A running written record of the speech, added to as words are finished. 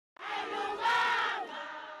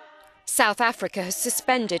South Africa has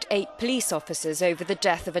suspended 8 police officers over the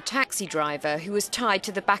death of a taxi driver who was tied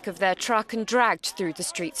to the back of their truck and dragged through the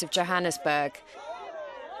streets of Johannesburg.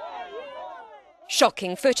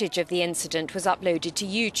 Shocking footage of the incident was uploaded to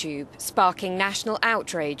YouTube, sparking national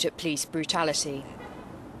outrage at police brutality.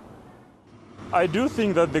 I do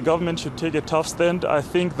think that the government should take a tough stand. I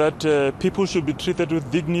think that people should be treated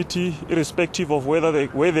with dignity, irrespective of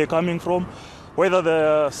where they're coming from, whether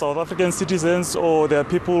they're South African citizens or they're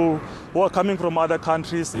people who are coming from other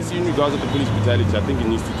countries. In regards to the police brutality, I think it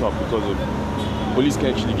needs to stop because police can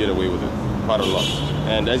actually get away with it quite a lot.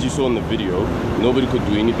 And as you saw in the video, nobody could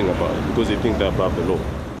do anything about it because they think they're above the law.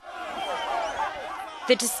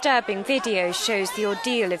 The disturbing video shows the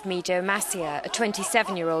ordeal of Mido Masia, a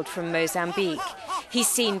 27-year-old from Mozambique. He's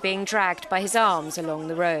seen being dragged by his arms along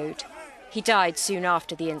the road. He died soon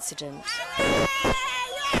after the incident.